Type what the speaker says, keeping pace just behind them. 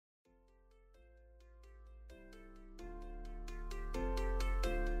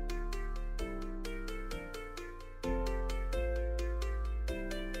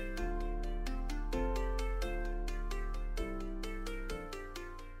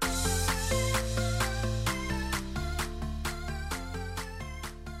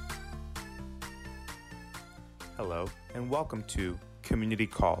Hello, and welcome to Community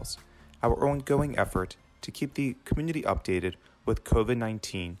Calls, our ongoing effort to keep the community updated with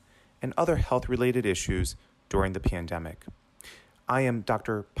COVID-19 and other health-related issues during the pandemic. I am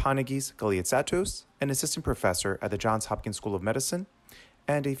Dr. Panagis Galiatsatos, an assistant professor at the Johns Hopkins School of Medicine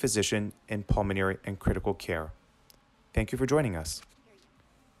and a physician in pulmonary and critical care. Thank you for joining us.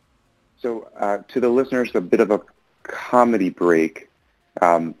 So to the listeners, a bit of a comedy break.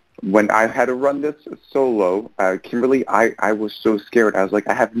 When I had to run this solo, Kimberly, I was so scared. I was like,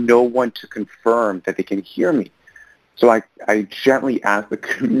 I have no one to confirm that they can hear me. So I gently asked the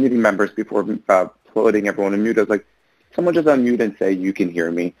community members before putting everyone on mute. I was like, someone just unmute and say you can hear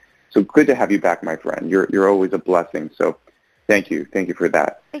me. So good to have you back, my friend. You're always a blessing. So thank you for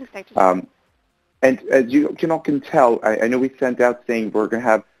that. Thanks, Dr. And as you can tell, I know we sent out saying we're going to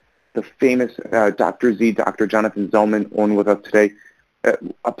have the famous Dr. Z, Dr. Jonathan Zenilman, on with us today.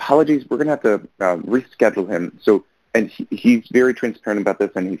 Apologies, we're going to have to reschedule him. So, and he's very transparent about this,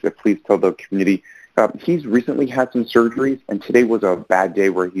 and he said, please tell the community. He's recently had some surgeries, and today was a bad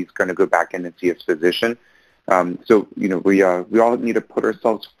day where he's going to go back in and see his physician. So, we all need to put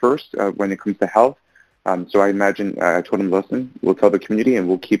ourselves first when it comes to health. So I imagine I told him, listen, we'll tell the community, and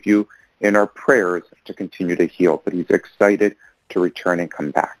we'll keep you in our prayers to continue to heal. But he's excited to return and come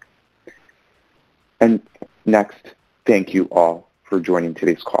back. And next, thank you all for joining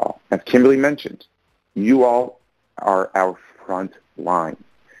today's call. As Kimberly mentioned, you all are our front line.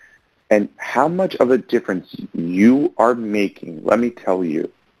 And how much of a difference you are making, let me tell you.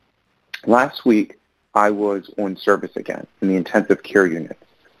 Last week, I was on service again in the intensive care unit.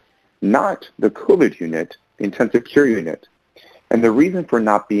 Not the COVID unit, the intensive care unit. And the reason for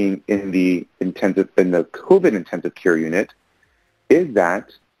not being in the COVID intensive care unit is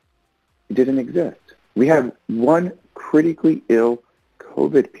that it didn't exist. We had one critically ill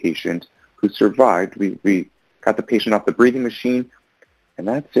COVID patient who survived. We got the patient off the breathing machine, and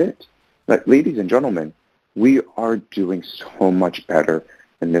that's it. But ladies and gentlemen, we are doing so much better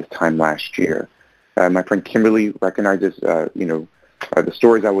than this time last year. My friend Kimberly recognizes, the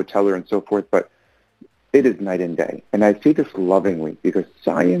stories I would tell her and so forth, but it is night and day. And I say this lovingly because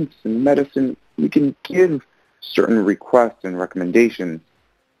science and medicine, we can give certain requests and recommendations,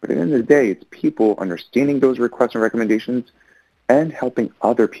 but at the end of the day, it's people understanding those requests and recommendations and helping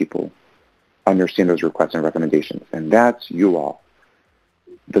other people understand those requests and recommendations. And that's you all.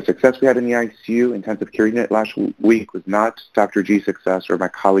 The success we had in the ICU intensive care unit last week was not Dr. G's success or my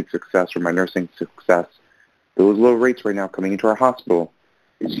colleague's success or my nursing success. Those low rates right now coming into our hospital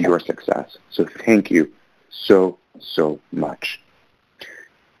is your success. So thank you so much.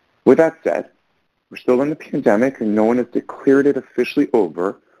 With that said, we're still in the pandemic and no one has declared it officially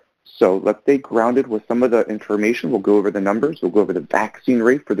over. So let's stay grounded with some of the information. We'll go over the numbers. We'll go over the vaccine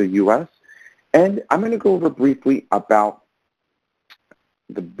rate for the U.S. And I'm going to go over briefly about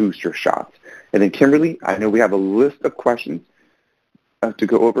the booster shots. And then Kimberly, I know we have a list of questions to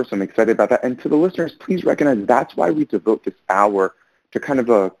go over, so I'm excited about that. And to the listeners, please recognize that's why we devote this hour to kind of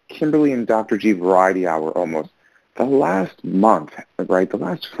a Kimberly and Dr. G variety hour almost. The last month, right, the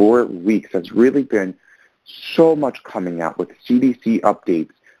last 4 weeks has really been so much coming out with CDC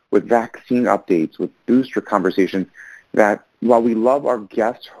updates, with vaccine updates, with booster conversations, that while we love our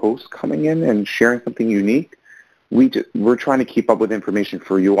guest hosts coming in and sharing something unique, we're trying to keep up with information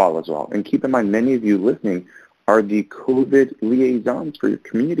for you all as well. And keep in mind, many of you listening are the COVID liaisons for your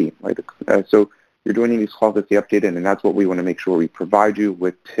community. Right? So you're joining these calls to stay updated, and that's what we want to make sure we provide you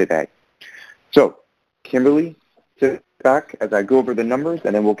with today. So, Kimberly, sit back as I go over the numbers,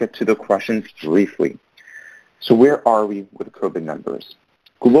 and then we'll get to the questions briefly. So where are we with COVID numbers?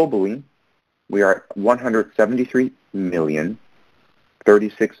 Globally, we are at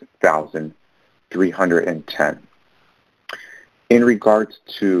 173,036,310. In regards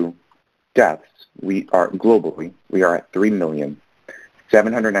to deaths, we are at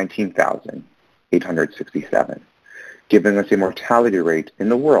 3,719,867, giving us a mortality rate in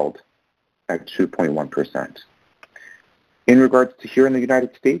the world at 2.1%. In regards to here in the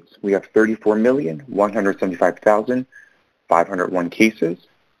United States, we have 34,175,501 cases,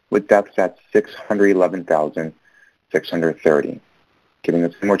 with deaths at 611,630, giving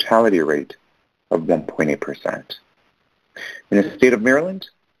us a mortality rate of 1.8%. In the state of Maryland,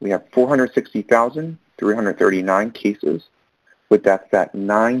 we have 460,339 cases, with deaths at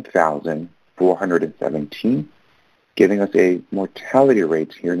 9,417, giving us a mortality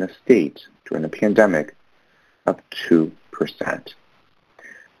rate here in the state during the pandemic of 2%.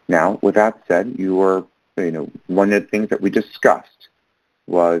 Now, with that said, one of the things that we discussed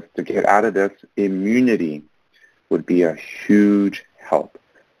was to get out of this, immunity would be a huge help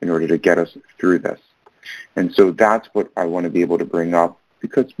in order to get us through this. And so that's what I want to be able to bring up,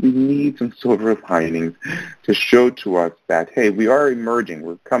 because we need some silver linings to show to us that, hey, we are emerging.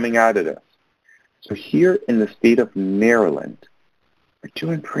 We're coming out of this. So here in the state of Maryland, we're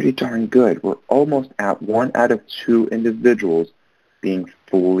doing pretty darn good. We're almost at 1 out of 2 individuals being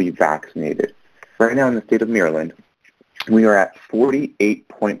fully vaccinated. Right now in the state of Maryland, we are at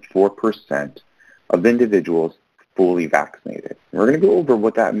 48.4% of individuals fully vaccinated. We're going to go over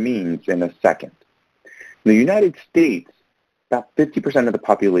what that means in a second. In the United States, about 50% of the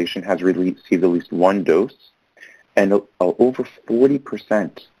population has received at least one dose, and over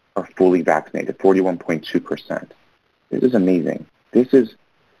 40% are fully vaccinated, 41.2%. This is amazing. This is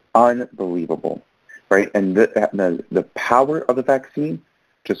unbelievable, right? And the power of the vaccine,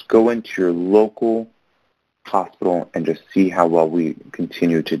 just go into your local hospital and just see how well we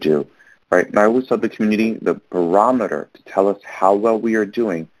continue to do, right? And I always tell the community, the barometer to tell us how well we are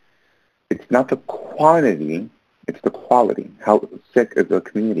doing, it's not the quantity, it's the quality. How sick is the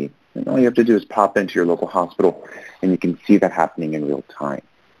community? And all you have to do is pop into your local hospital, and you can see that happening in real time.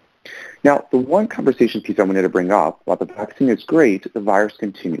 Now, the one conversation piece I wanted to bring up, while the vaccine is great, the virus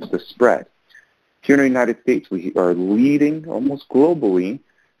continues to spread. Here in the United States, we are leading almost globally.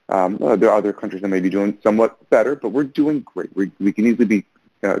 There are other countries that may be doing somewhat better, but we're doing great. We can easily be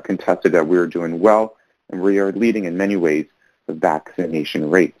contested that we're doing well, and we are leading in many ways the vaccination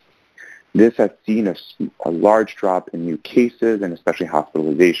rate. This has seen a large drop in new cases and especially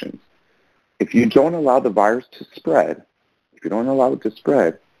hospitalizations. If you don't allow the virus to spread,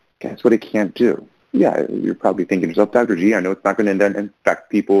 guess what it can't do? Yeah, you're probably thinking to yourself, Dr. G, I know it's not going to then infect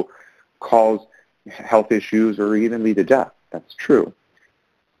people, cause health issues, or even lead to death. That's true.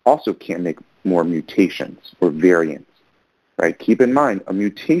 Also can't make more mutations or variants, right? Keep in mind, a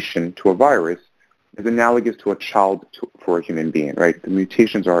mutation to a virus is analogous to a child for a human being, right? The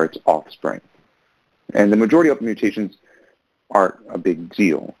mutations are its offspring. And the majority of mutations aren't a big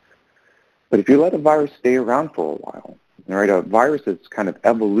deal. But if you let a virus stay around for a while, right, a virus's kind of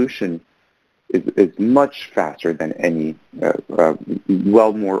evolution is much faster than any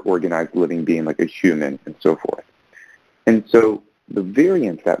well more organized living being like a human and so forth. And so the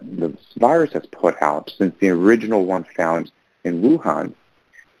variants that the virus has put out since the original one found in Wuhan,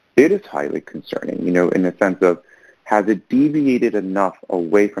 it is highly concerning, in the sense of, has it deviated enough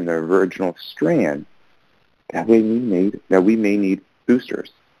away from the original strand that we may need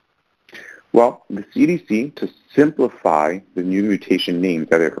boosters? Well, the CDC, to simplify the new mutation names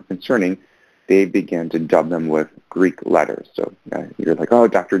that are concerning, they began to dub them with Greek letters. So you're like, oh,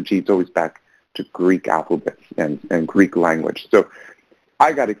 Dr. G, it's always back to Greek alphabets and Greek language. So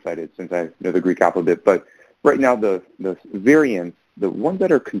I got excited since I know the Greek alphabet. But right now, the variants, the ones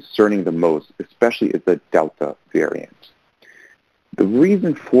that are concerning the most, especially, is the Delta variant. The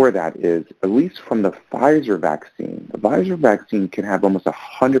reason for that is, at least from the Pfizer vaccine can have almost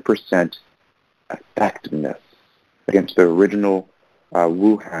 100% effectiveness against the original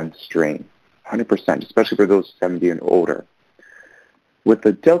Wuhan strain, 100%, especially for those 70 and older. With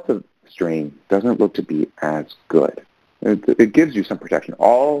the Delta strain, doesn't look to be as good. It gives you some protection.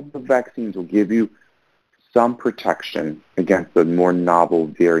 All the vaccines will give you some protection against the more novel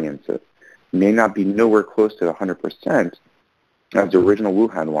variants. It may not be nowhere close to 100% as the original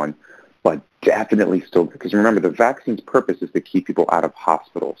Wuhan one, but definitely still, because remember, the vaccine's purpose is to keep people out of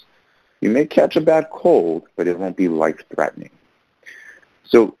hospitals. You may catch a bad cold, but it won't be life-threatening.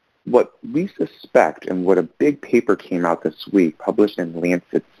 So what we suspect, and what a big paper came out this week, published in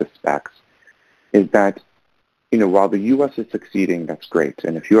Lancet suspects, is that, while the U.S. is succeeding, that's great,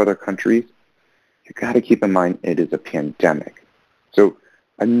 and a few other countries, you got to keep in mind it is a pandemic. So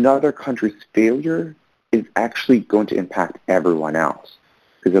another country's failure is actually going to impact everyone else.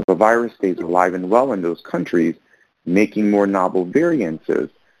 Because if a virus stays alive and well in those countries, making more novel variants,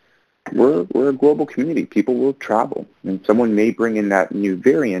 we're a global community. People will travel, and someone may bring in that new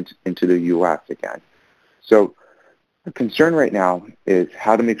variant into the U.S. again. So the concern right now is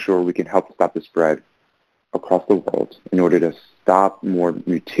how to make sure we can help stop the spread across the world in order to stop more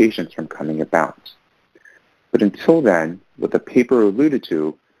mutations from coming about. But until then, what the paper alluded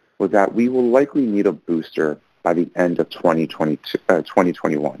to was that we will likely need a booster by the end of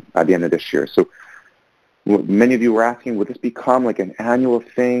 2021, by the end of this year. So many of you were asking, will this become like an annual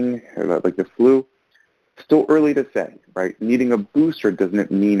thing, like the flu? Still early to say, right? Needing a booster doesn't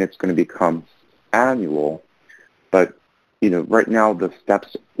mean it's going to become annual, but right now the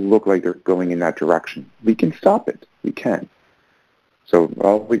steps look like they're going in that direction. We can stop it. We can. So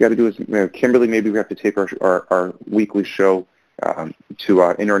all we got to do is, Kimberly, maybe we have to take our weekly show to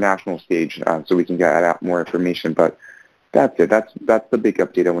our international stage so we can get out more information. But That's it. That's the big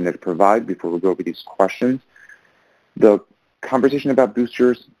update I wanted to provide before we go over these questions. The conversation about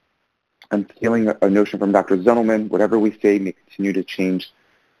boosters, I'm stealing a notion from Dr. Zenilman. Whatever we say may continue to change.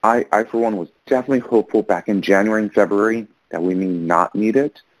 I, for one, was definitely hopeful back in January and February that we may not need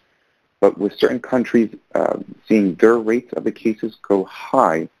it. But with certain countries seeing their rates of the cases go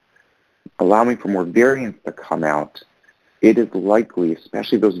high, allowing for more variants to come out, it is likely,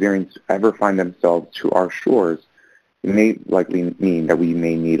 especially if those variants ever find themselves to our shores, it may likely mean that we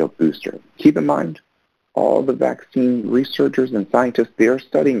may need a booster. Keep in mind, all the vaccine researchers and scientists, they are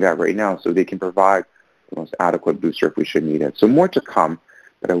studying that right now so they can provide the most adequate booster if we should need it. So more to come,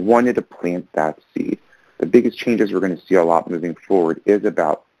 but I wanted to plant that seed. The biggest changes we're going to see a lot moving forward is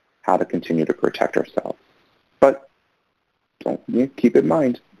about how to continue to protect ourselves. But keep in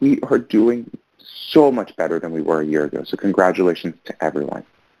mind, we are doing so much better than we were a year ago. So congratulations to everyone.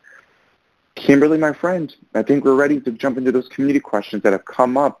 Kimberly, my friend, I think we're ready to jump into those community questions that have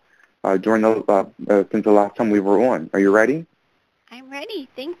come up during since the last time we were on. Are you ready? I'm ready.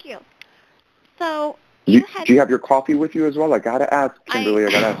 Thank you. So do you have your coffee with you as well? I got to ask, Kimberly.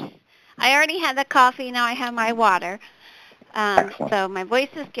 I got to ask. I already had the coffee. Now I have my water. Excellent. So my voice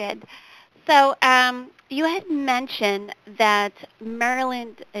is good. So you had mentioned that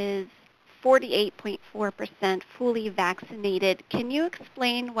Maryland is 48.4% fully vaccinated. Can you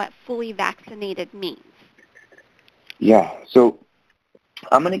explain what fully vaccinated means? Yeah. So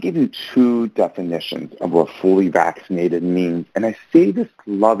I'm going to give you two definitions of what fully vaccinated means. And I say this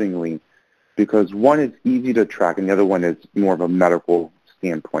lovingly because one is easy to track and the other one is more of a medical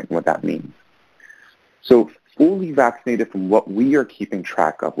standpoint and what that means. So fully vaccinated, from what we are keeping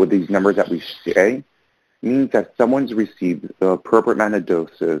track of with these numbers that we say, means that someone's received the appropriate amount of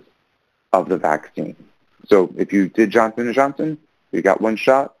doses of the vaccine. So if you did Johnson & Johnson, you got one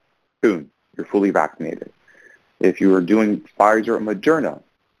shot, boom, you're fully vaccinated. If you were doing Pfizer or Moderna,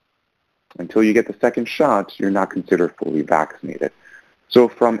 until you get the second shot, you're not considered fully vaccinated. So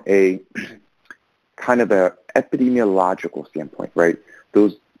from a kind of a epidemiological standpoint, right,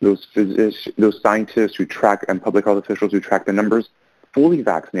 those physicians, those scientists who track and public health officials who track the numbers, fully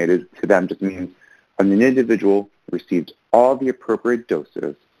vaccinated to them just means an individual received all the appropriate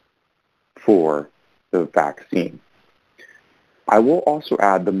doses for the vaccine. I will also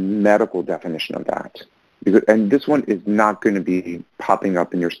add the medical definition of that. And this one is not going to be popping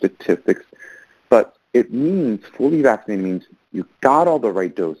up in your statistics, but it means fully vaccinated means you got all the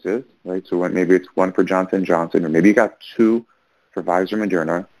right doses, right? So maybe it's one for Johnson & Johnson, or maybe you got two for Pfizer,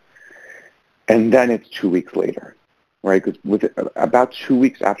 Moderna, and then it's 2 weeks later, right? Because with about 2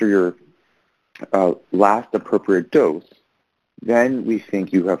 weeks after your last appropriate dose, then we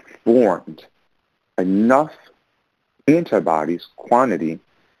think you have formed enough antibodies, quantity,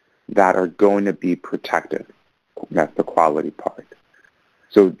 that are going to be protective. That's the quality part.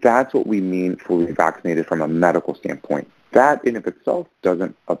 So that's what we mean fully vaccinated from a medical standpoint. That in of itself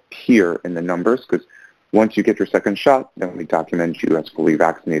doesn't appear in the numbers because once you get your second shot, then we document you as fully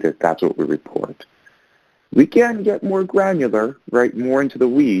vaccinated. That's what we report. We can get more granular, right, more into the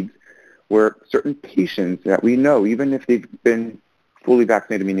weeds, where certain patients that we know, even if they've been fully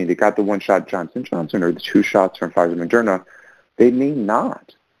vaccinated, meaning they got the one shot Johnson & Johnson or the two shots from Pfizer and Moderna, they may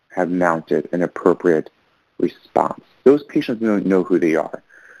not have mounted an appropriate response. Those patients don't know who they are.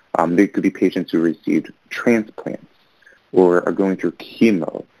 They could be patients who received transplants or are going through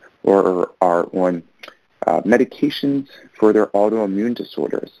chemo or are on medications for their autoimmune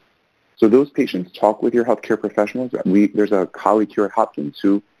disorders. So those patients, talk with your healthcare professionals. There's a colleague here at Hopkins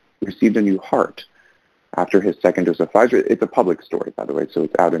who received a new heart after his second dose of Pfizer. It's a public story, by the way, so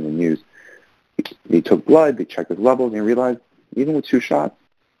it's out in the news. They took blood, they checked his levels, and realized even with two shots,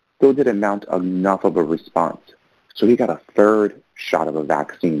 still didn't mount enough of a response. So he got a third shot of a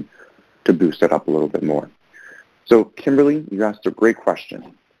vaccine to boost it up a little bit more. So Kimberly, you asked a great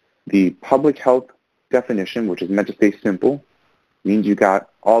question. The public health definition, which is meant to stay simple, means you got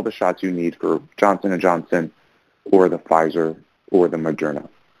all the shots you need for Johnson & Johnson or the Pfizer or the Moderna.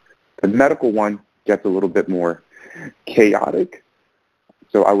 The medical one gets a little bit more chaotic.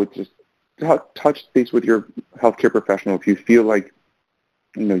 So I would just touch base with your healthcare professional if you feel like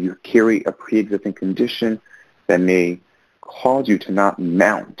you carry a pre-existing condition that may cause you to not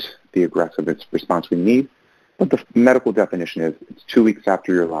mount the aggressive response we need. But the medical definition is it's 2 weeks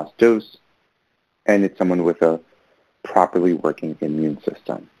after your last dose, and it's someone with a properly working immune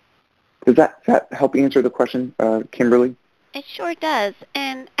system. Does that help answer the question, Kimberly? It sure does.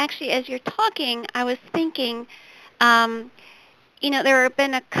 And actually, as you're talking, I was thinking, there have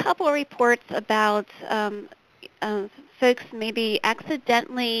been a couple reports about folks maybe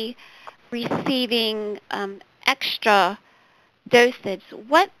accidentally receiving extra dosage,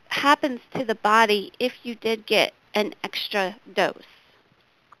 what happens to the body if you did get an extra dose?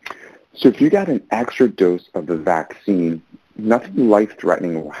 So if you got an extra dose of the vaccine, nothing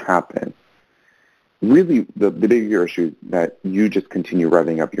life-threatening will happen. Really, the bigger issue is that you just continue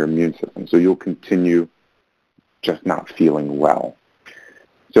revving up your immune system. So you'll continue just not feeling well.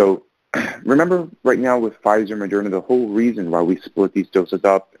 So remember right now with Pfizer and Moderna, the whole reason why we split these doses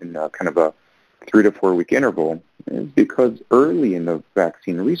up in kind of a 3 to 4 week interval is because early in the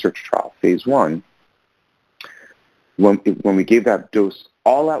vaccine research trial, phase 1, when we gave that dose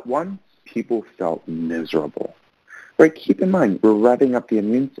all at once, people felt miserable. Right? Keep in mind, we're revving up the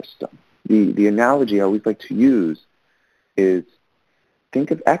immune system. The analogy I always like to use is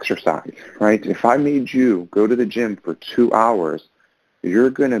think of exercise, right? If I made you go to the gym for 2 hours,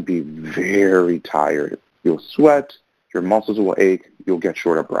 you're going to be very tired. You'll sweat, your muscles will ache, you'll get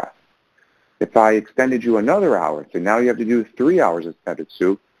short of breath. If I extended you another hour, so now you have to do 3 hours instead of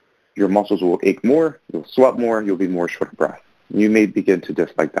 2, your muscles will ache more, you'll sweat more, you'll be more short of breath. You may begin to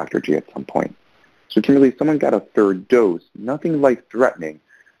dislike Dr. G at some point. So Kimberly, if someone got a third dose, nothing life-threatening,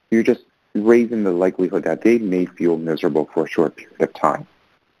 you're just raising the likelihood that they may feel miserable for a short period of time.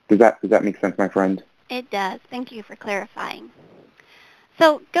 Does that make sense, my friend? It does. Thank you for clarifying.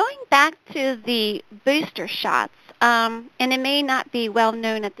 So going back to the booster shots, and it may not be well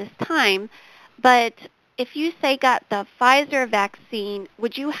known at this time, but if you say got the Pfizer vaccine,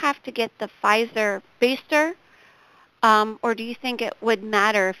 would you have to get the Pfizer booster, or do you think it would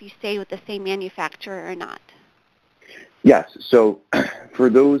matter if you stay with the same manufacturer or not? Yes. So for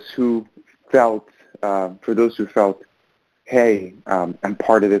those who felt, hey, I'm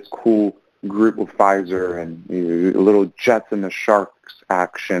part of this cool group with Pfizer, and a little Jets and the Sharks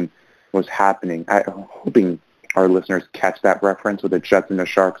action was happening. I'm hoping our listeners catch that reference with the Jets and the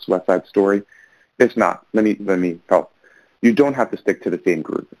Sharks West Side Story. If not, let me help. You don't have to stick to the same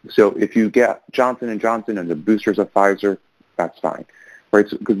group. So if you get Johnson & Johnson and the boosters of Pfizer, that's fine, right?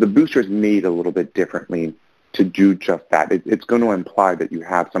 Because the boosters made a little bit differently to do just that. It's going to imply that you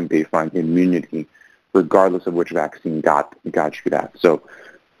have some baseline immunity regardless of which vaccine got you that. So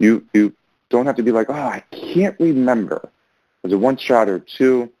you don't have to be like, oh, I can't remember. Was it 1 shot or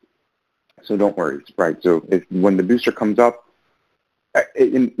 2? So don't worry, right? So when the booster comes up,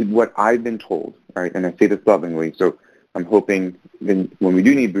 in what I've been told, right, and I say this lovingly, so I'm hoping when we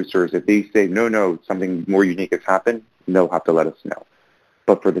do need boosters, if they say, no, something more unique has happened, they'll have to let us know.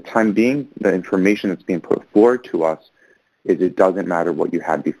 But for the time being, the information that's being put forward to us is it doesn't matter what you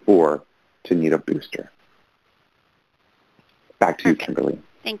had before to need a booster. Back to you, Kimberly.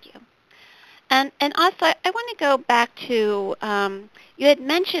 Thank you. And also, I want to go back to, you had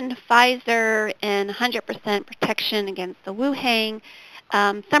mentioned Pfizer and 100% protection against the Wuhan,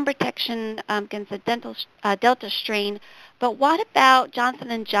 some protection against the Delta strain, but what about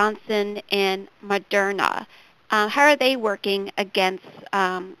Johnson & Johnson and Moderna? How are they working against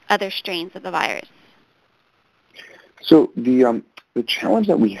other strains of the virus? So the challenge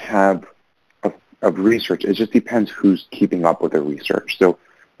that we have of research, it just depends who's keeping up with the research. So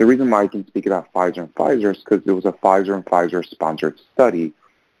the reason why I can speak about Pfizer and Pfizer is because there was a Pfizer and Pfizer-sponsored study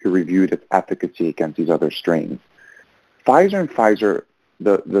who reviewed its efficacy against these other strains. Pfizer and Pfizer,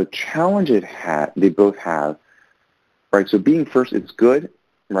 the challenge they both have, right? So being first is good,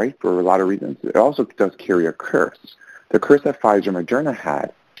 right, for a lot of reasons. It also does carry a curse. The curse that Pfizer and Moderna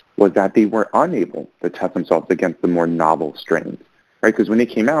had was that they were unable to test themselves against the more novel strains, right? Because when they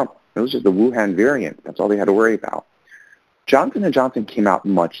came out, it was just the Wuhan variant. That's all they had to worry about. Johnson & Johnson came out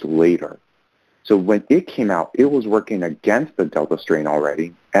much later. So when it came out, it was working against the Delta strain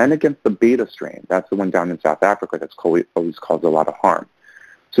already and against the Beta strain. That's the one down in South Africa that's always caused a lot of harm.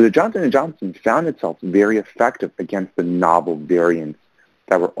 So the Johnson & Johnson found itself very effective against the novel variants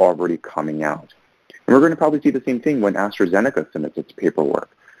that were already coming out. And we're going to probably see the same thing when AstraZeneca submits its paperwork,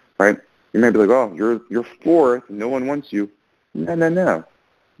 right? You may be like, oh, you're fourth, no one wants you. No.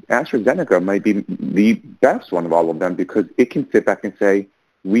 AstraZeneca might be the best one of all of them because it can sit back and say,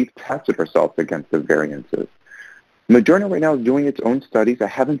 we've tested ourselves against the variances. Moderna right now is doing its own studies. I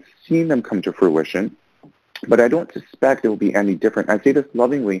haven't seen them come to fruition, but I don't suspect it will be any different. I say this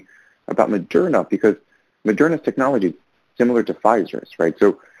lovingly about Moderna because Moderna's technology is similar to Pfizer's, right?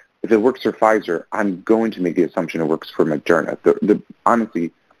 So if it works for Pfizer, I'm going to make the assumption it works for Moderna.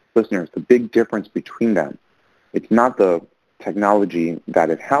 Honestly, listeners, the big difference between them, it's not the technology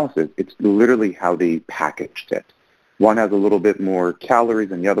that it houses, it's literally how they packaged it. One has a little bit more calories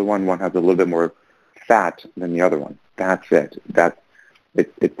than the other one. One has a little bit more fat than the other one. That's it.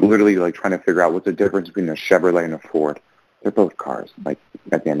 It's literally like trying to figure out what's the difference between a Chevrolet and a Ford. They're both cars, like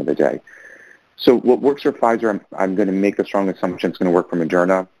at the end of the day. So what works for Pfizer, I'm going to make the strong assumption it's going to work for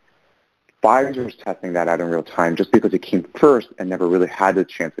Moderna. Pfizer is testing that out in real time just because it came first and never really had the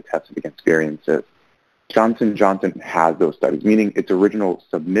chance to test it against variances. Johnson & Johnson has those studies, meaning its original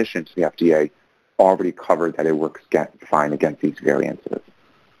submission to the FDA already covered that it works fine against these variances.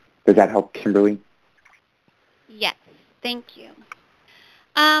 Does that help, Kimberly? Yes, thank you.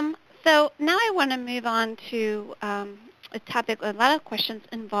 So now I want to move on to a topic, a lot of questions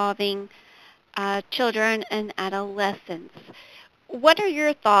involving children and adolescents. What are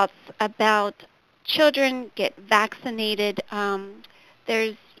your thoughts about children get vaccinated?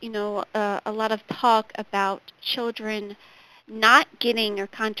 There's, a lot of talk about children not getting or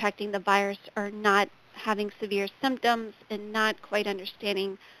contracting the virus or not having severe symptoms and not quite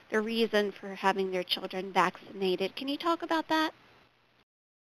understanding the reason for having their children vaccinated. Can you talk about that?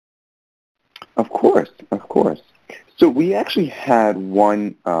 Of course. So we actually had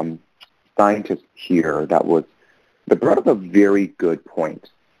one scientist here that brought up a very good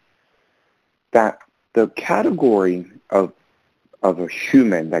point, that the category of a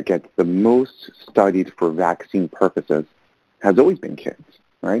human that gets the most studied for vaccine purposes has always been kids,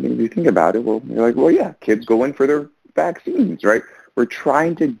 right? And if you think about it, you're like, yeah, kids go in for their vaccines, right? We're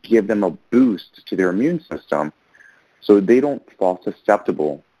trying to give them a boost to their immune system so they don't fall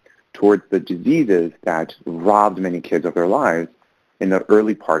susceptible towards the diseases that robbed many kids of their lives in the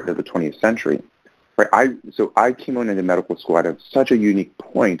early part of the 20th century. Right? I came on into medical school at such a unique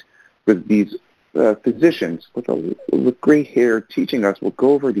point with these physicians with gray hair teaching us. We'll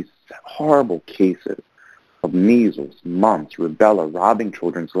go over these horrible cases of measles, mumps, rubella, robbing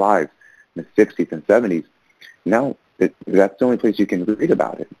children's lives in the 60s and 70s. Now, that's the only place you can read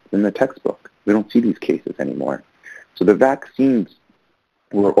about it. It's in the textbook. We don't see these cases anymore. So the vaccines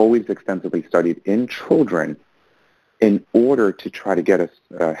were always extensively studied in children in order to try to get us,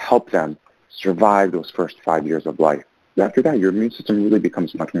 help them survive those first 5 years of life. After that, your immune system really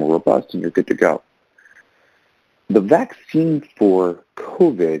becomes much more robust and you're good to go. The vaccine for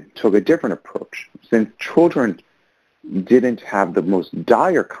COVID took a different approach. Since children didn't have the most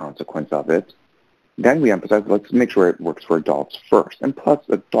dire consequence of it, then we emphasized, let's make sure it works for adults first. And plus,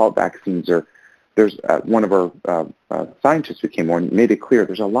 adult vaccines there's one of our scientists who came on made it clear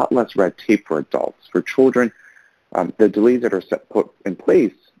there's a lot less red tape for adults. For children, the delays that are put in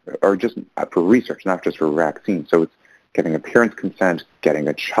place are just for research, not just for vaccines. So it's getting a parent's consent, getting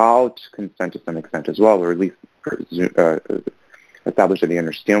a child's consent to some extent as well, or at least establish that they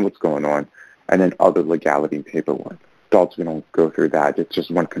understand what's going on, and then other legality and paperwork. Adults, we don't go through that. It's just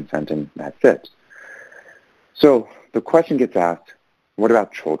one consent and that's it. So the question gets asked, what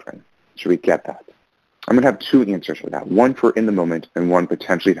about children? Should we get that? I'm going to have two answers for that, one for in the moment and one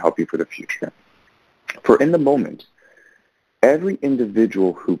potentially to help you for the future. For in the moment, every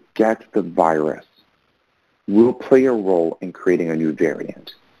individual who gets the virus will play a role in creating a new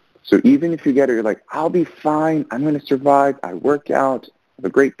variant. So even if you get it, you're like, I'll be fine, I'm going to survive, I work out, have a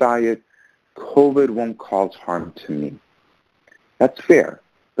great diet, COVID won't cause harm to me. That's fair,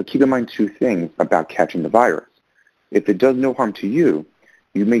 but keep in mind two things about catching the virus. If it does no harm to you,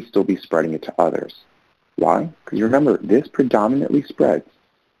 you may still be spreading it to others. Why? Because remember, this predominantly spreads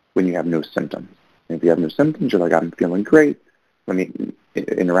when you have no symptoms. And if you have no symptoms, you're like, I'm feeling great. Let me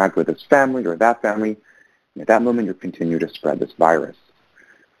interact with this family or that family. And at that moment, you continue to spread this virus.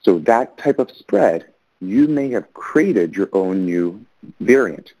 So that type of spread, you may have created your own new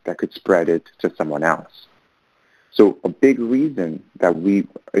variant that could spread it to someone else. So a big reason that we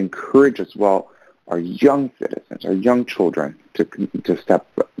encourage as well our young citizens, our young children to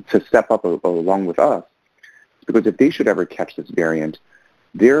step up along with us, because if they should ever catch this variant,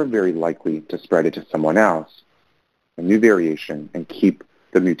 they're very likely to spread it to someone else, a new variation, and keep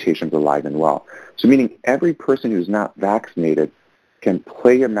the mutations alive and well. So meaning every person who's not vaccinated can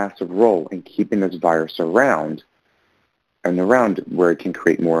play a massive role in keeping this virus around and around where it can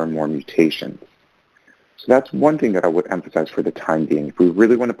create more and more mutations. So that's one thing that I would emphasize for the time being. If we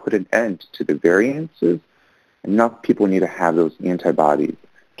really want to put an end to the variances, enough people need to have those antibodies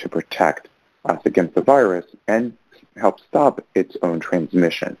to protect us against the virus and help stop its own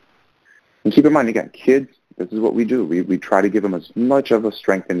transmission. And keep in mind, again, kids, this is what we do. We try to give them as much of a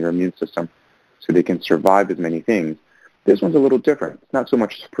strength in their immune system so they can survive as many things. This one's a little different. It's not so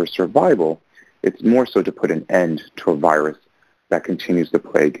much for survival. It's more so to put an end to a virus that continues to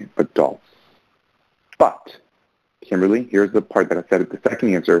plague adults. But, Kimberly, here's the part that I said at the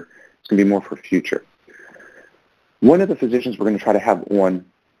second answer. It's going to be more for future. One of the physicians we're going to try to have on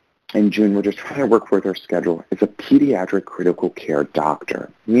in June, we're just trying to work with her schedule, is a pediatric critical care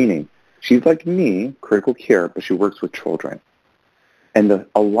doctor, meaning she's like me, critical care, but she works with children. And the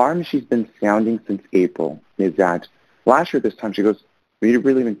alarm she's been sounding since April is that last year this time she goes, we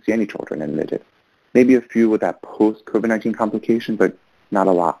really didn't see any children admitted. Maybe a few with that post-COVID-19 complication, but not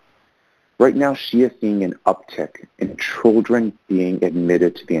a lot. Right now she is seeing an uptick in children being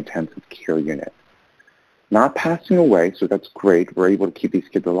admitted to the intensive care unit. Not passing away, so that's great. We're able to keep these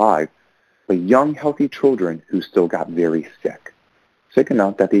kids alive, but young, healthy children who still got very sick. Sick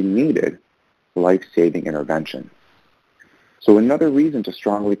enough that they needed life-saving intervention. So another reason to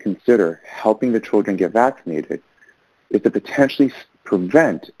strongly consider helping the children get vaccinated is to potentially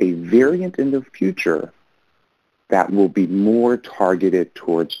prevent a variant in the future that will be more targeted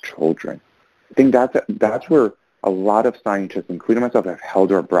towards children. I think that's where a lot of scientists, including myself, have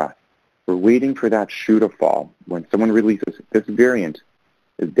held our breath. We're waiting for that shoe to fall when someone releases this variant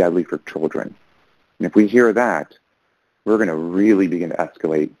is deadly for children. And if we hear that, we're going to really begin to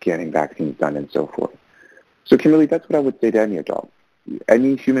escalate getting vaccines done and so forth. So Kimberly, that's what I would say to any adult.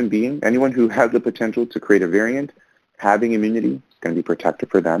 Any human being, anyone who has the potential to create a variant, having immunity is going to be protective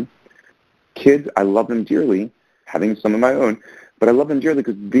for them. Kids, I love them dearly, having some of my own, but I love them dearly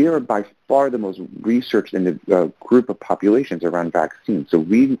because they are by far the most researched in the group of populations around vaccines. So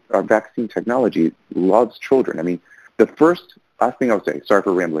our vaccine technology loves children. I mean, last thing I'll say, sorry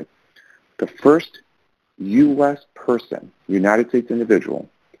for rambling, the first U.S. person, United States individual,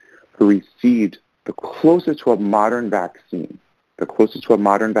 who received the closest to a modern vaccine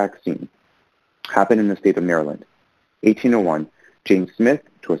happened in the state of Maryland. 1801, Jane Smith,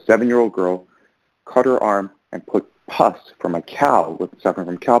 to a 7-year-old girl, cut her arm and put pus from a cow suffering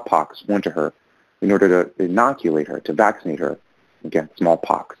from cowpox onto her in order to inoculate her, to vaccinate her against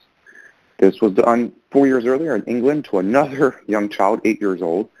smallpox. This was done 4 years earlier in England to another young child, 8 years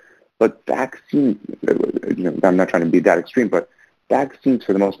old. But vaccines, I'm not trying to be that extreme, but vaccines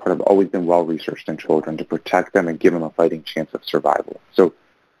for the most part have always been well-researched in children to protect them and give them a fighting chance of survival. So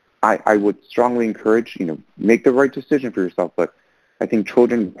I would strongly encourage, make the right decision for yourself, but I think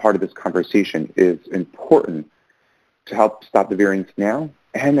children, part of this conversation, is important to help stop the variants now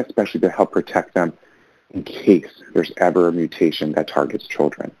and especially to help protect them in case there's ever a mutation that targets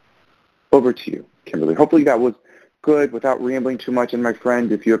children. Over to you, Kimberly. Hopefully that was good without rambling too much. And my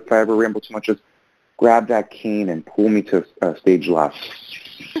friend, if I ever ramble too much, just grab that cane and pull me to stage left.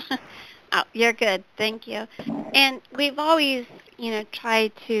 Oh, you're good. Thank you. And we've always,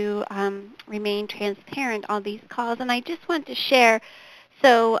 tried to remain transparent on these calls. And I just want to share.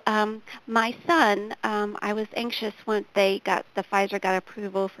 So my son, I was anxious once the Pfizer got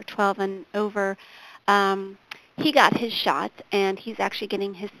approval for 12 and over. He got his shot, and he's actually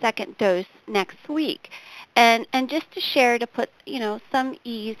getting his second dose next week. And just to share, to put, some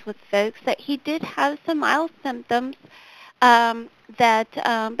ease with folks, that he did have some mild symptoms, but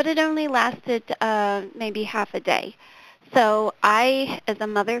it only lasted maybe half a day. So I, as a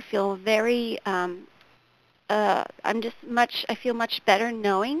mother, feel very, I feel much better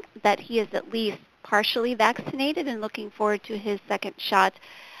knowing that he is at least partially vaccinated and looking forward to his second shot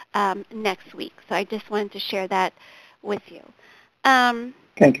next week. So I just wanted to share that with you.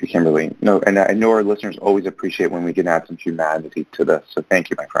 Thank you, Kimberly. No, and I know our listeners always appreciate when we can add some humanity to this. So thank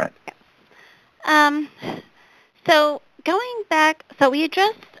you, my friend. So going back, we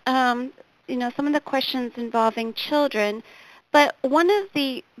addressed, some of the questions involving children, but one of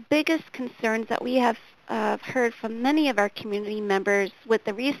the biggest concerns that we have heard from many of our community members with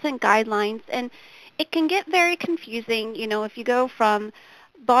the recent guidelines, and it can get very confusing, if you go from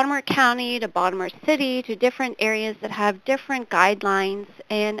Baltimore County to Baltimore City to different areas that have different guidelines,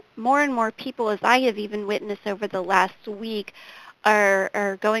 and more people, as I have even witnessed over the last week,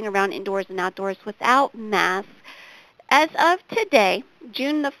 are going around indoors and outdoors without masks. As of today,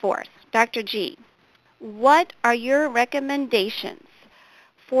 June the 4th, Dr. G, what are your recommendations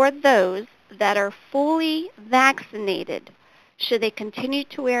for those that are fully vaccinated? Should they continue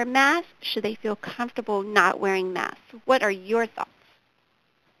to wear masks? Should they feel comfortable not wearing masks? What are your thoughts?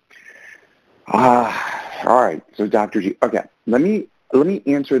 All right. So, Dr. G, okay, let me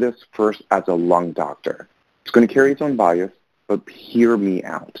answer this first as a lung doctor. It's going to carry its own bias, but hear me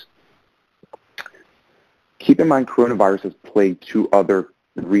out. Keep in mind, coronavirus has plagued 2 other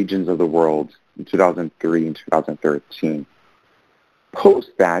regions of the world in 2003 and 2013.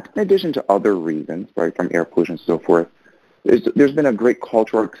 Post that, in addition to other reasons, right, from air pollution and so forth, there's been a great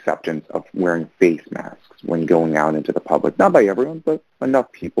cultural acceptance of wearing face masks when going out into the public. Not by everyone, but enough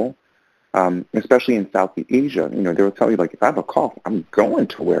people. Especially in Southeast Asia, they will tell you, like, if I have a cough, I'm going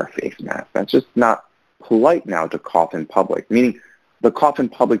to wear a face mask. That's just not polite now to cough in public, meaning the cough in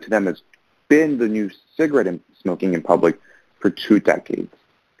public to them has been the new cigarette smoking in public for 2 decades.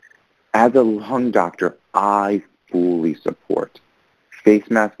 As a lung doctor, I fully support face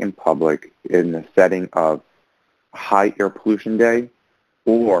mask in public in the setting of high air pollution day,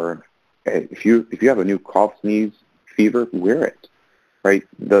 or if you have a new cough, sneeze, fever, wear it, right?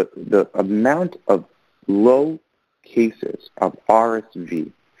 The amount of low cases of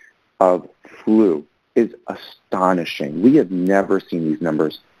RSV, of flu, is astonishing. We have never seen these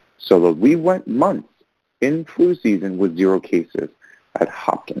numbers so low. We went months in flu season with 0 cases at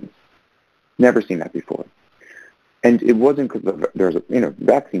Hopkins. Never seen that before. And it wasn't because there's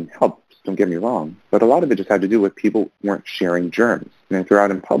vaccine helps, don't get me wrong, but a lot of it just had to do with people weren't sharing germs. And if you're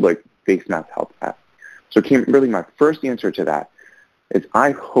out in public, face masks help that. So really my first answer to that is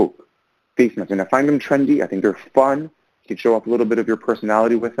I hope face masks, and I find them trendy. I think they're fun. You can show off a little bit of your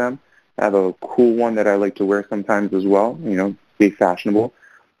personality with them. I have a cool one that I like to wear sometimes as well, stay fashionable.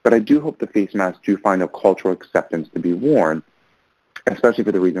 But I do hope the face masks do find a cultural acceptance to be worn, especially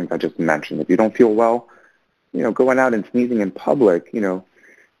for the reasons I just mentioned. If you don't feel well, going out and sneezing in public,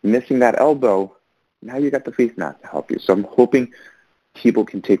 missing that elbow, now you got the face mask to help you. So I'm hoping people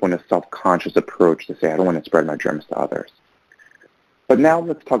can take on a self-conscious approach to say, I don't want to spread my germs to others. But now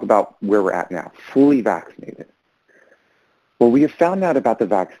let's talk about where we're at now, fully vaccinated. What we have found out about the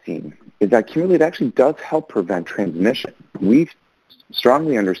vaccine is that cumulatively it actually does help prevent transmission. We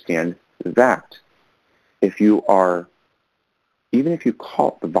strongly understand that even if you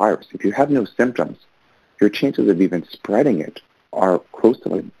caught the virus, if you have no symptoms, your chances of even spreading it are close to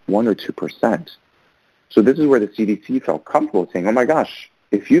like 1 or 2%. So this is where the CDC felt comfortable saying, oh my gosh,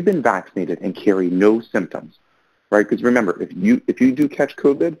 if you've been vaccinated and carry no symptoms, right? Because remember, if you do catch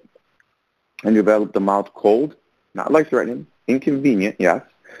COVID and you develop the mild cold, not life-threatening, inconvenient, yes,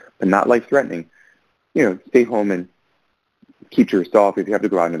 but not life-threatening, stay home and keep to yourself. If you have to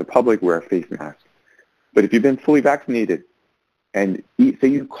go out into the public, wear a face mask. But if you've been fully vaccinated and say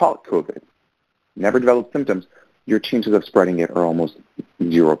you caught COVID, never developed symptoms, your chances of spreading it are almost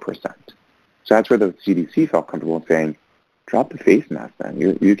 0%. So that's where the CDC felt comfortable in saying, drop the face mask then.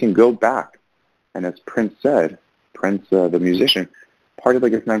 You can go back. And as Prince said, the musician, party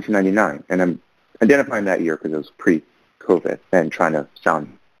like it's 1999. And I'm identifying that year because it was pre-COVID and trying to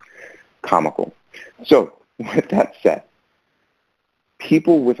sound comical. So with that said,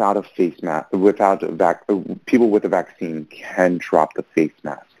 people without a face mask, people with a vaccine can drop the face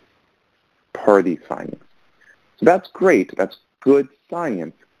mask per these findings. So that's great. That's good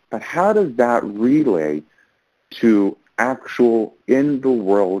science. But how does that relay to actual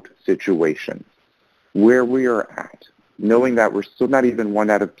in-the-world situations where we are at, knowing that we're still not even 1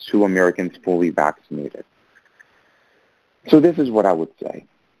 out of 2 Americans fully vaccinated? So this is what I would say.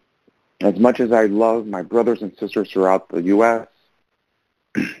 As much as I love my brothers and sisters throughout the U.S.,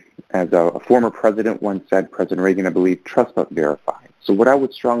 as a former president once said, President Reagan, I believe, trust but verify. So what I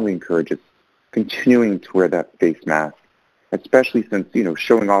would strongly encourage is continuing to wear that face mask, especially since,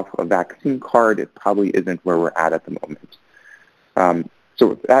 showing off a vaccine card, it probably isn't where we're at the moment.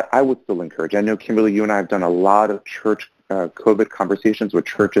 So that I would still encourage. I know, Kimberly, you and I have done a lot of church COVID conversations with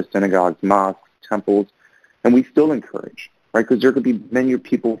churches, synagogues, mosques, temples, and we still encourage, right? Because there could be many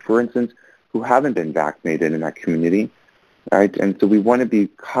people, for instance, who haven't been vaccinated in that community, right? And so we want to be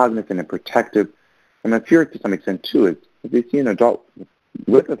cognizant and protective. And my fear to some extent, too, is if they see an adult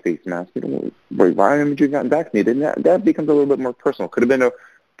with a face mask, why haven't you gotten vaccinated? And that becomes a little bit more personal. Could have been a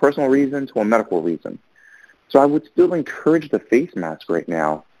personal reason to a medical reason. So I would still encourage the face mask right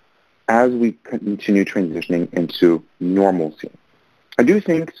now as we continue transitioning into normalcy. I do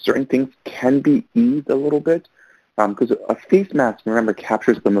think certain things can be eased a little bit because a face mask, remember,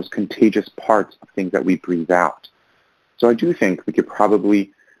 captures the most contagious parts of things that we breathe out. So I do think we could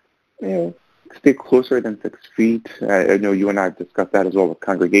probably, stay closer than 6 feet. I know you and I have discussed that as well with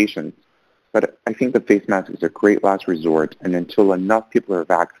congregations. But I think the face mask is a great last resort, and until enough people are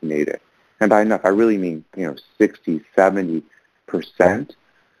vaccinated, and by enough, I really mean, 60, 70%,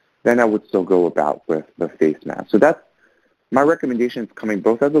 then I would still go about with the face mask. So that's my recommendation, is coming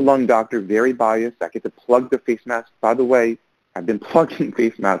both as a lung doctor, very biased. I get to plug the face mask. By the way, I've been plugging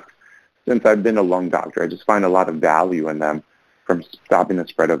face masks since I've been a lung doctor. I just find a lot of value in them from stopping the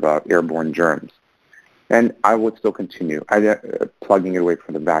spread of airborne germs. And I would still continue plugging it away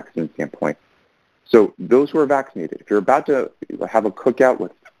from the vaccine standpoint. So those who are vaccinated, if you're about to have a cookout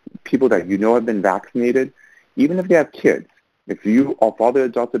with people that you know have been vaccinated, even if they have kids, if all the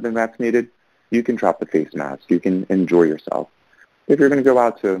adults have been vaccinated, you can drop the face mask. You can enjoy yourself. If you're going to go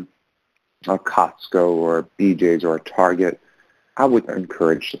out to a Costco or BJ's or a Target, I would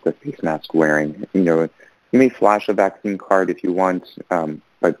encourage the face mask wearing. You may flash a vaccine card if you want,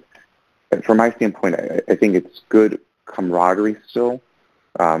 but from my standpoint, I think it's good camaraderie still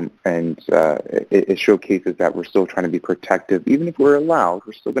It showcases that we're still trying to be protective. Even if we're allowed,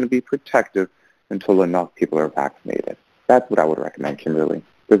 we're still going to be protective until enough people are vaccinated. That's what I would recommend, Kimberly.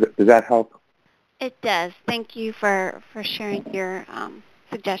 Does that help? It does. Thank you for sharing your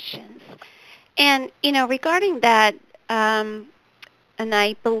suggestions. And, regarding that, and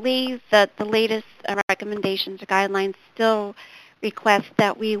I believe that the latest recommendations or guidelines still request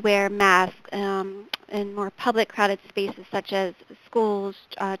that we wear masks in more public crowded spaces such as schools,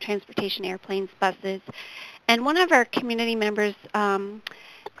 transportation, airplanes, buses. And one of our community members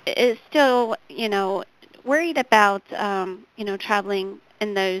is still, worried about, traveling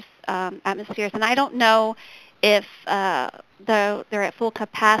in those atmospheres. And I don't know if they're at full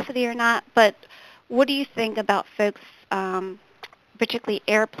capacity or not, but what do you think about folks, particularly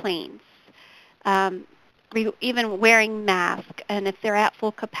airplanes, even wearing masks, and if they're at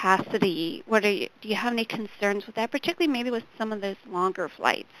full capacity, do you have any concerns with that, particularly maybe with some of those longer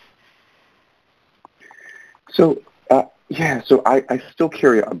flights? So I still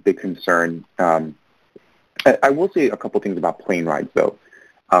carry a big concern. I will say a couple things about plane rides, though.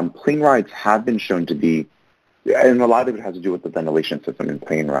 Plane rides have been shown to be, and a lot of it has to do with the ventilation system in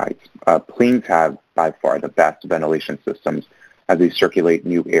plane rides. Planes have, by far, the best ventilation systems as they circulate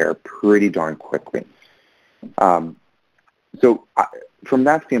new air pretty darn quickly. So from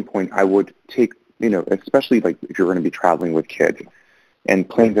that standpoint, I would take, especially like if you're going to be traveling with kids, and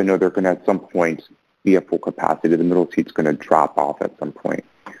planes, I know they're going to at some point be at full capacity. The middle seat's going to drop off at some point.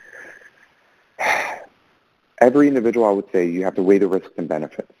 Every individual, I would say, you have to weigh the risks and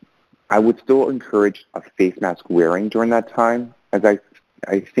benefits. I would still encourage a face mask wearing during that time, as I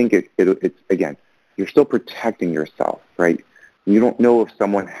think it's, again, you're still protecting yourself, right? You don't know if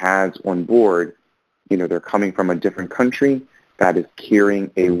someone has on board, they're coming from a different country that is carrying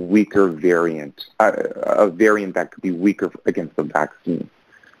a weaker variant, a variant that could be weaker against the vaccine.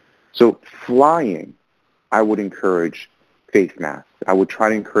 So flying, I would encourage face masks. I would try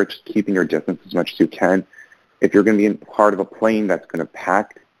to encourage keeping your distance as much as you can. If you're going to be in part of a plane that's going to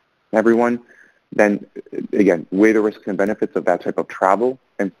pack everyone, then, again, weigh the risks and benefits of that type of travel,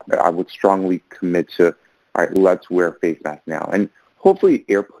 and I would strongly commit to, all right, let's wear face masks now. And hopefully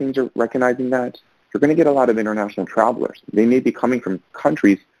airplanes are recognizing that. You're going to get a lot of international travelers. They may be coming from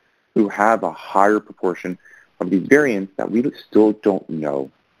countries who have a higher proportion of these variants that we still don't know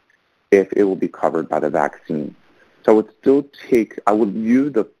if it will be covered by the vaccine. So I would view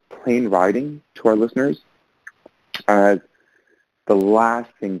the plane riding, to our listeners, as the last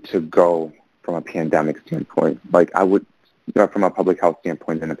thing to go from a pandemic standpoint. Like I would, from a public health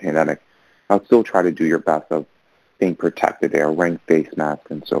standpoint in a pandemic, I'll still try to do your best of being protected there, wearing face masks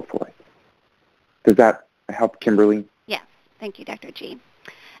and so forth. Does that help, Kimberly? Yes. Thank you, Dr. G.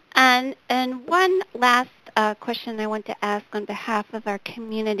 And one last question I want to ask on behalf of our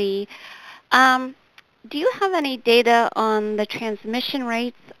community. Do you have any data on the transmission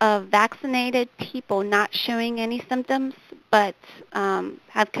rates of vaccinated people not showing any symptoms but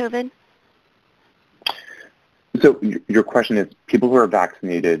have COVID? So your question is, people who are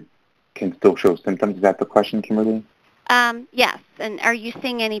vaccinated can still show symptoms? Is that the question, Kimberly? Yes. And are you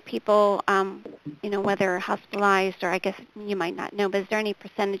seeing any people, whether hospitalized or I guess you might not know, but is there any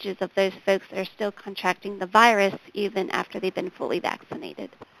percentages of those folks that are still contracting the virus even after they've been fully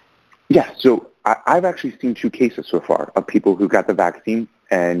vaccinated? Yeah, so I've actually seen 2 cases so far of people who got the vaccine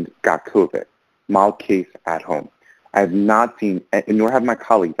and got COVID, mild case at home. I have not seen, nor have my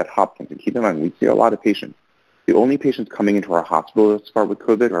colleagues at Hopkins, and keep in mind, we see a lot of patients. The only patients coming into our hospital thus far with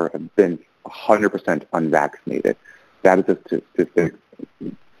COVID have been 100% unvaccinated. That is a statistic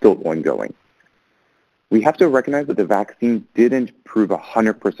still ongoing. We have to recognize that the vaccine didn't prove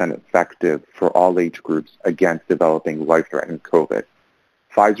 100% effective for all age groups against developing life-threatening COVID.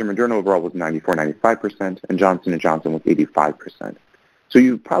 Pfizer and Moderna overall was 94, 95%, and Johnson & Johnson was 85%. So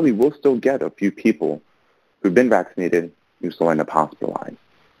you probably will still get a few people who've been vaccinated who still end up hospitalized.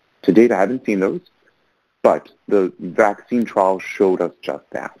 To date, I haven't seen those, but the vaccine trial showed us just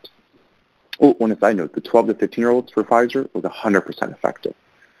that. Oh, on a side note, the 12 to 15-year-olds for Pfizer was 100% effective.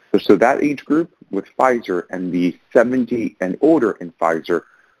 So that age group with Pfizer and the 70 and older in Pfizer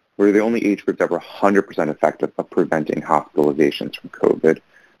were the only age groups that were 100% effective of preventing hospitalizations from COVID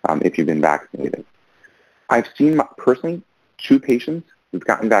if you've been vaccinated. I've seen personally 2 patients who've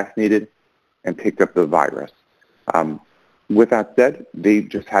gotten vaccinated and picked up the virus. With that said, they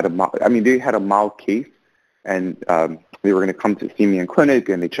just had they had a mild case, and they were going to come to see me in clinic,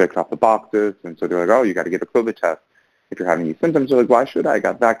 and they checked off the boxes, and so they're like, oh, you got to get a COVID test if you're having these symptoms. They're like, why should I? I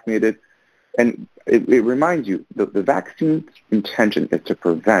got vaccinated. And it reminds you, the vaccine's intention is to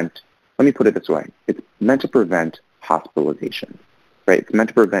prevent, let me put it this way, it's meant to prevent hospitalization. right? It's meant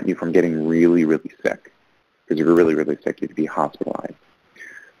to prevent you from getting really, really sick. Because if you're really, really sick, you'd be hospitalized.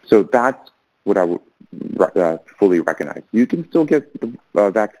 So that's what I would fully recognize. You can still get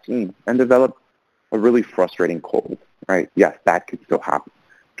the vaccine and develop a really frustrating cold, right? Yes, that could still happen.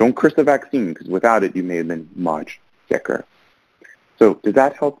 Don't curse the vaccine, because without it, you may have been much sicker. So does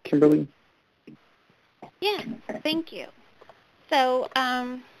that help, Kimberly? Yes, thank you. So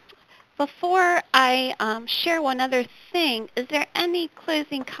before I share one other thing, is there any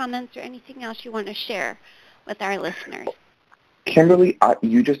closing comments or anything else you want to share with our listeners? Kimberly,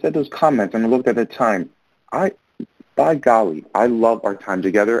 you just said those comments, and I looked at the time. By golly, I love our time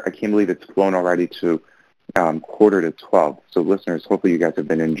together. I can't believe it's flown already to 11:45. So listeners, hopefully you guys have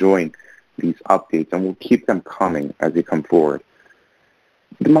been enjoying these updates, and we'll keep them coming as they come forward.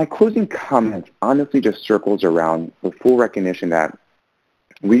 My closing comments honestly just circles around the full recognition that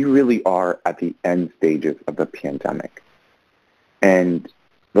we really are at the end stages of the pandemic. And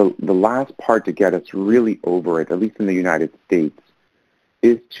the last part to get us really over it, at least in the United States,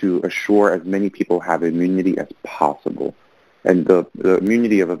 is to assure as many people have immunity as possible. And the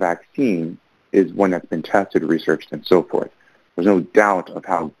immunity of a vaccine is one that's been tested, researched, and so forth. There's no doubt of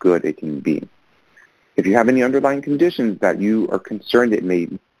how good it can be. If you have any underlying conditions that you are concerned it may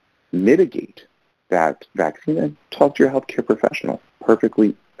mitigate that vaccine, then talk to your healthcare professional.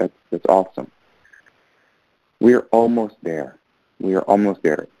 Perfectly, that's awesome. We are almost there. We are almost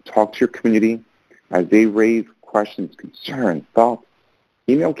there. Talk to your community as they raise questions, concerns, thoughts.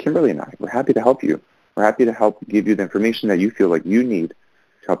 Email Kimberly and I. We're happy to help you. We're happy to help give you the information that you feel like you need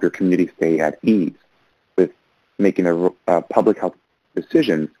to help your community stay at ease with making a public health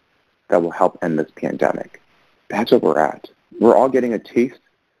decisions that will help end this pandemic. That's what we're at. We're all getting a taste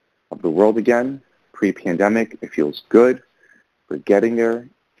of the world again, pre-pandemic. It feels good. We're getting there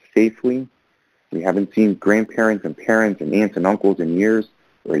safely. We haven't seen grandparents and parents and aunts and uncles in a year.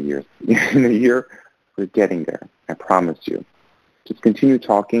 We're getting there. I promise you. Just continue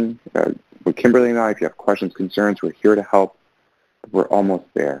talking with Kimberly and I. If you have questions, concerns, we're here to help. We're almost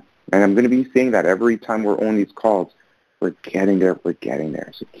there. And I'm going to be saying that every time we're on these calls. We're getting there. We're getting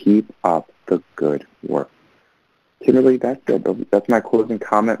there. So keep up the good work. Kimberly, that's good. That's my closing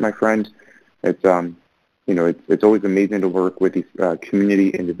comment, my friend. It's it's always amazing to work with these community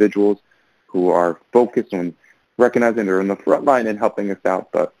individuals who are focused on recognizing they're on the front line and helping us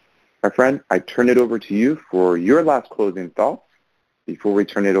out. But my friend, I turn it over to you for your last closing thoughts before we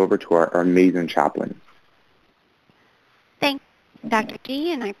turn it over to our amazing chaplain. Thank you, Dr.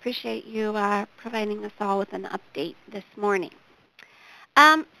 G, and I appreciate you providing us all with an update this morning.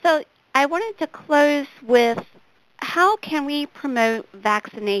 So I wanted to close with how can we promote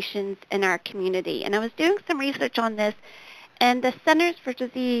vaccinations in our community? And I was doing some research on this, and the Centers for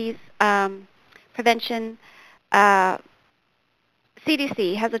Disease Prevention,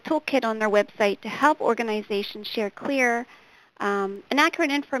 CDC, has a toolkit on their website to help organizations share clear and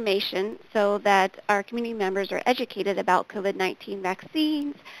accurate information so that our community members are educated about COVID-19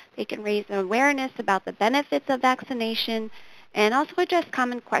 vaccines. They can raise awareness about the benefits of vaccination and also address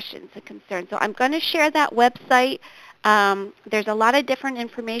common questions and concerns. So I'm going to share that website. There's a lot of different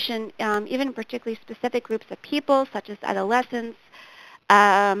information, even particularly specific groups of people, such as adolescents,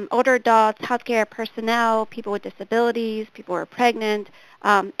 older adults, healthcare personnel, people with disabilities, people who are pregnant,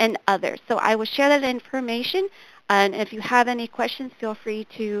 and others. So I will share that information, and if you have any questions, feel free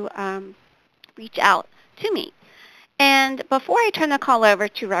to reach out to me. And before I turn the call over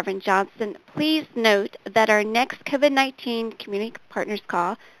to Reverend Johnson, please note that our next COVID-19 Community Partners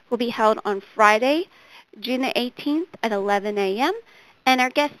Call will be held on Friday, June the 18th at 11 a.m., and our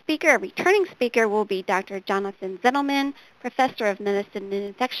guest speaker, a returning speaker, will be Dr. Jonathan Zenilman, Professor of Medicine and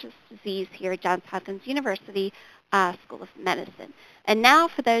Infectious Disease here at Johns Hopkins University School of Medicine. And now,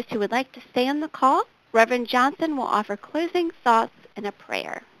 for those who would like to stay on the call, Reverend Johnson will offer closing thoughts and a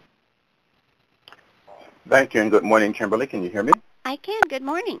prayer. Thank you, and good morning, Kimberly. Can you hear me? I can. Good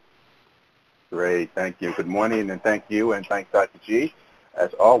morning. Great. Thank you. Good morning, and thank you, and thanks, Dr. G,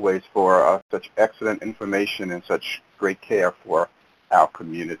 as always, for such excellent information and such great care for our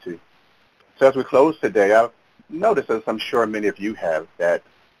community. So as we close today, I've noticed, as I'm sure many of you have, that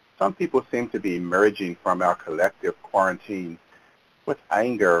some people seem to be emerging from our collective quarantine with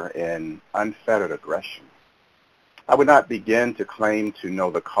anger and unfettered aggression. I would not begin to claim to know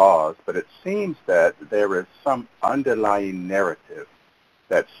the cause, but it seems that there is some underlying narrative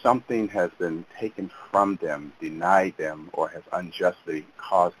that something has been taken from them, denied them, or has unjustly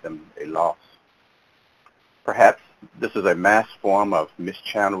caused them a loss. Perhaps this is a mass form of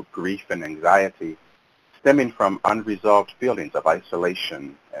mischanneled grief and anxiety stemming from unresolved feelings of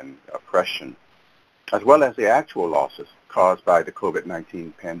isolation and oppression. as well as the actual losses caused by the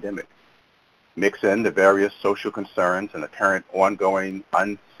COVID-19 pandemic. Mix in the various social concerns and the current ongoing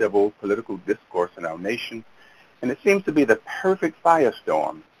uncivil political discourse in our nation, and it seems to be the perfect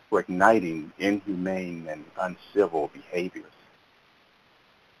firestorm for igniting inhumane and uncivil behaviors.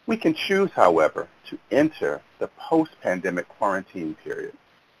 We can choose, however, to enter the post-pandemic quarantine period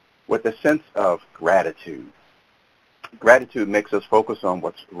with a sense of gratitude. Gratitude makes us focus on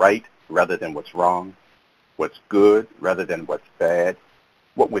what's right rather than what's wrong, what's good rather than what's bad,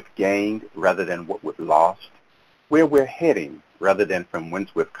 what we've gained rather than what we've lost, where we're heading rather than from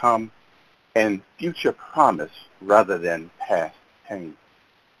whence we've come, and future promise rather than past pain.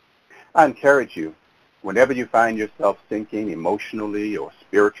 I encourage you, whenever you find yourself sinking emotionally or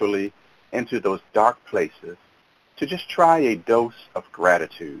spiritually into those dark places, to just try a dose of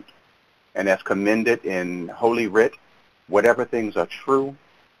gratitude. And as commended in Holy Writ, whatever things are true,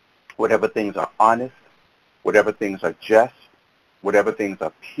 whatever things are honest, whatever things are just, whatever things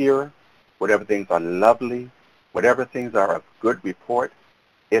are pure, whatever things are lovely, whatever things are of good report,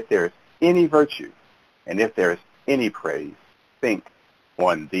 if there is any virtue and if there is any praise, think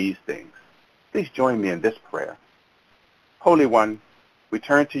on these things. Please join me in this prayer. Holy One, we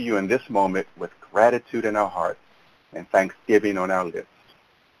turn to you in this moment with gratitude in our hearts and thanksgiving on our lips.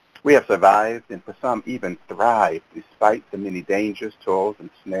 We have survived and for some even thrived despite the many dangers, toils, and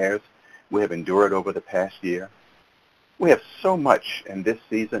snares we have endured over the past year. We have so much in this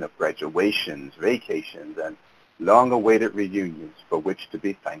season of graduations, vacations, and long-awaited reunions for which to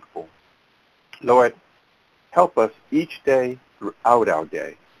be thankful. Lord, help us each day throughout our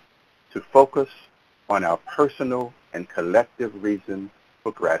day to focus on our personal and collective reasons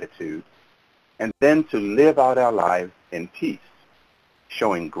for gratitude, and then to live out our lives in peace,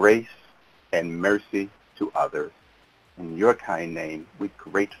 showing grace and mercy to others. In your kind name, we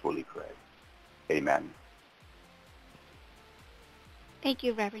gratefully pray. Amen. Thank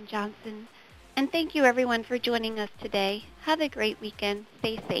you, Reverend Johnson. And thank you, everyone, for joining us today. Have a great weekend.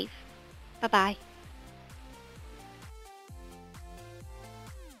 Stay safe. Bye-bye.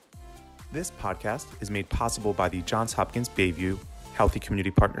 This podcast is made possible by the Johns Hopkins Bayview Healthy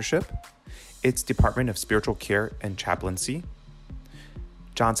Community Partnership, its Department of Spiritual Care and Chaplaincy,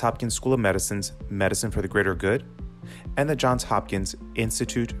 Johns Hopkins School of Medicine's Medicine for the Greater Good, and the Johns Hopkins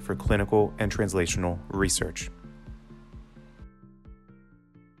Institute for Clinical and Translational Research.